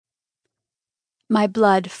My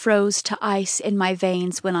blood froze to ice in my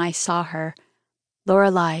veins when I saw her.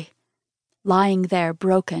 Lorelei, lying there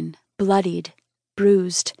broken, bloodied,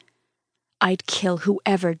 bruised. I'd kill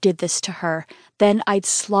whoever did this to her, then I'd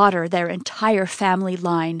slaughter their entire family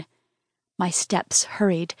line. My steps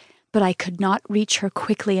hurried, but I could not reach her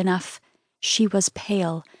quickly enough. She was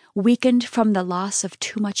pale, weakened from the loss of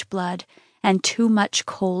too much blood, and too much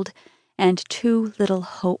cold, and too little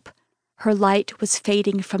hope. Her light was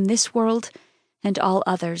fading from this world and all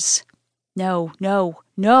others. No, no,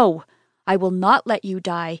 no! I will not let you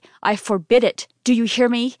die. I forbid it. Do you hear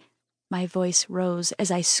me? My voice rose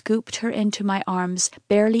as I scooped her into my arms,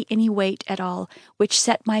 barely any weight at all, which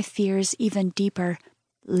set my fears even deeper.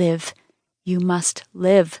 Live. You must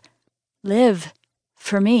live. Live.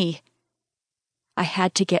 For me. I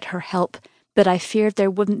had to get her help, but I feared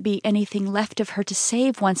there wouldn't be anything left of her to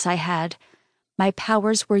save once I had. My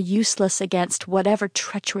powers were useless against whatever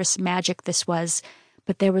treacherous magic this was,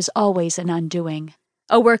 but there was always an undoing.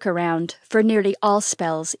 A workaround for nearly all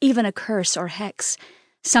spells, even a curse or hex.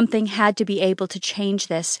 Something had to be able to change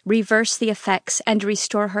this, reverse the effects, and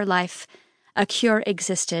restore her life. A cure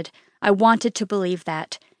existed. I wanted to believe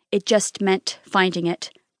that. It just meant finding it.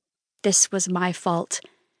 This was my fault.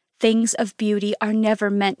 Things of beauty are never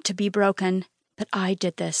meant to be broken, but I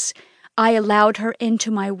did this. I allowed her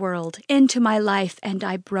into my world, into my life, and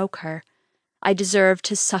I broke her. I deserved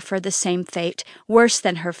to suffer the same fate, worse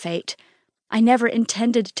than her fate. I never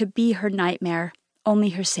intended to be her nightmare, only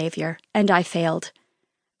her savior, and I failed.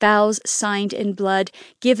 Vows signed in blood,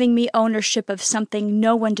 giving me ownership of something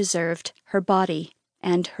no one deserved, her body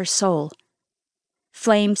and her soul.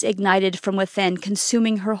 Flames ignited from within,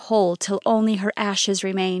 consuming her whole till only her ashes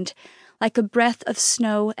remained. Like a breath of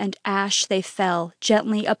snow and ash they fell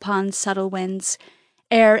gently upon subtle winds,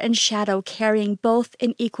 air and shadow carrying both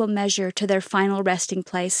in equal measure to their final resting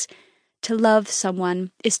place. To love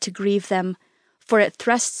someone is to grieve them, for it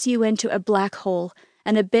thrusts you into a black hole,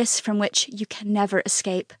 an abyss from which you can never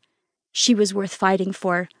escape. She was worth fighting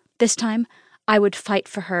for. This time, I would fight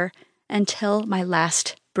for her until my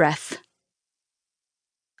last breath.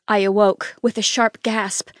 I awoke with a sharp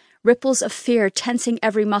gasp, ripples of fear tensing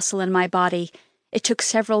every muscle in my body. It took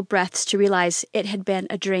several breaths to realize it had been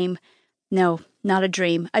a dream. No, not a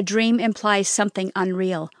dream. A dream implies something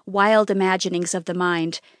unreal, wild imaginings of the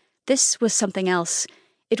mind. This was something else.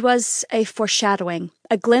 It was a foreshadowing,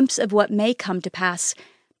 a glimpse of what may come to pass.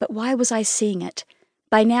 But why was I seeing it?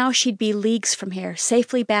 By now she'd be leagues from here,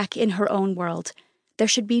 safely back in her own world. There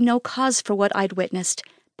should be no cause for what I'd witnessed.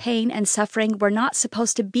 Pain and suffering were not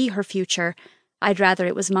supposed to be her future. I'd rather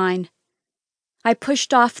it was mine. I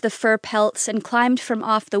pushed off the fur pelts and climbed from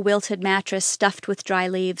off the wilted mattress stuffed with dry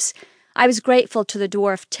leaves. I was grateful to the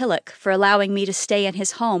dwarf Tillich for allowing me to stay in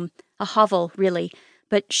his home, a hovel, really,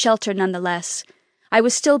 but shelter nonetheless. I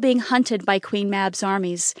was still being hunted by Queen Mab's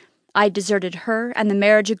armies. I'd deserted her and the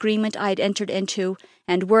marriage agreement I'd entered into,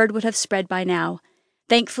 and word would have spread by now.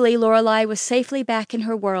 Thankfully, Lorelei was safely back in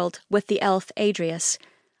her world with the elf Adrius.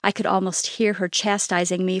 I could almost hear her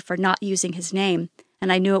chastising me for not using his name,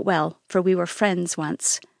 and I knew it well, for we were friends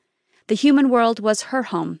once. The human world was her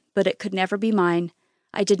home, but it could never be mine.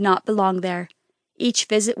 I did not belong there. Each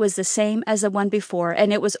visit was the same as the one before,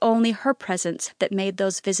 and it was only her presence that made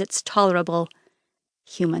those visits tolerable.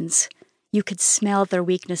 Humans. You could smell their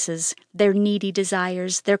weaknesses, their needy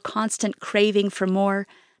desires, their constant craving for more,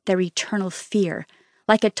 their eternal fear,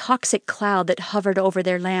 like a toxic cloud that hovered over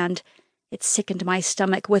their land. It sickened my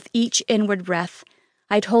stomach with each inward breath.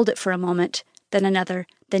 I'd hold it for a moment, then another,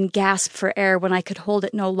 then gasp for air when I could hold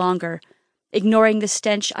it no longer. Ignoring the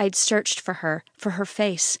stench, I'd searched for her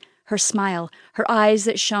face, her smile, her eyes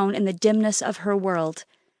that shone in the dimness of her world.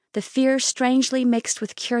 The fear strangely mixed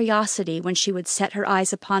with curiosity when she would set her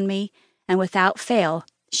eyes upon me, and without fail,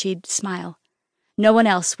 she'd smile. No one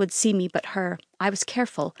else would see me but her. I was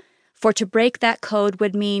careful, for to break that code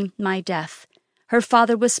would mean my death. Her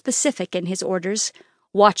father was specific in his orders.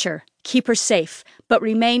 Watch her, keep her safe, but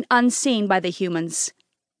remain unseen by the humans.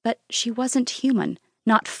 But she wasn't human,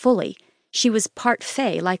 not fully. She was part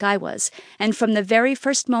fae, like I was, and from the very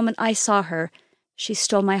first moment I saw her, she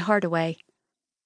stole my heart away.